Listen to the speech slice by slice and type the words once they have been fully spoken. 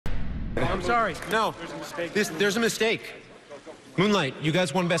I'm sorry. No, there's a mistake. Moonlight, you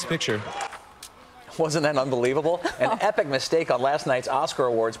guys won Best Picture. Wasn't that unbelievable? An epic mistake on last night's Oscar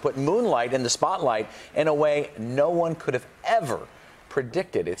Awards put Moonlight in the spotlight in a way no one could have ever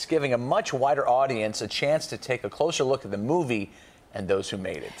predicted. It's giving a much wider audience a chance to take a closer look at the movie and those who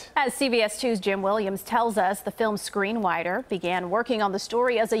made it. As CBS 2's Jim Williams tells us, the film's screenwriter began working on the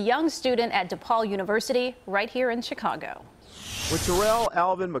story as a young student at DePaul University right here in Chicago. When Tarell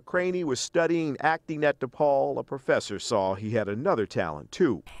Alvin McCraney was studying acting at DePaul, a professor saw he had another talent,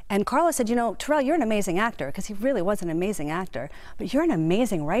 too. And Carla said, you know, Tarell, you're an amazing actor, because he really was an amazing actor, but you're an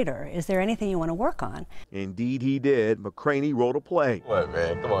amazing writer. Is there anything you want to work on? Indeed he did. McCraney wrote a play. What,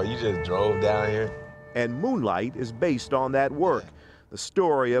 man? Come on, you just drove down here? And Moonlight is based on that work, the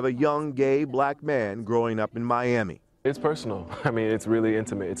story of a young gay black man growing up in Miami. It's personal. I mean, it's really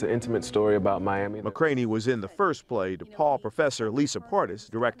intimate. It's an intimate story about Miami. McCraney was in the first play DePaul professor Lisa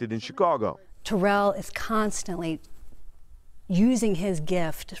Portis directed in Chicago. Tarell is constantly using his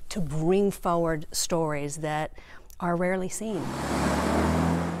gift to bring forward stories that are rarely seen.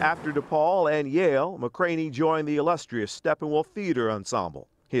 After DePaul and Yale, McCraney joined the illustrious Steppenwolf Theater Ensemble.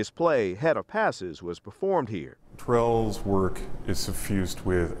 His play, Head of Passes, was performed here. Tarell's work is suffused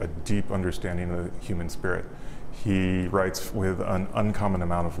with a deep understanding of the human spirit. He writes with an uncommon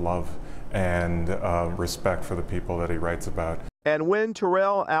amount of love and respect for the people that he writes about. And when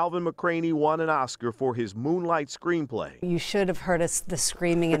Tarell Alvin McCraney won an Oscar for his Moonlight screenplay, You should have heard the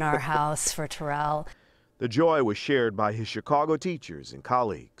screaming in our house for Tarell. the joy was shared by his Chicago teachers and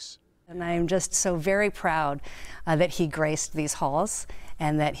colleagues. And I am just so very proud that he graced these halls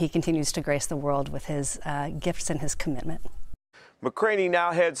and that he continues to grace the world with his gifts and his commitment. McCraney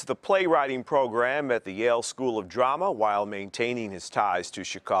now heads the playwriting program at the Yale School of Drama while maintaining his ties to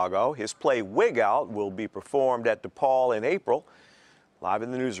Chicago. His play Wig Out will be performed at DePaul in April. Live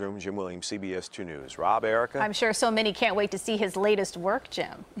in the newsroom, Jim Williams, CBS 2 News. Rob, Erica. I'm sure so many can't wait to see his latest work,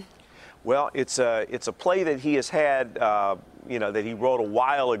 Jim. Well, it's a play that he has had, that he wrote a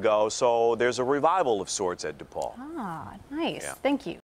while ago, so there's a revival of sorts at DePaul. Ah, nice. Yeah. Thank you.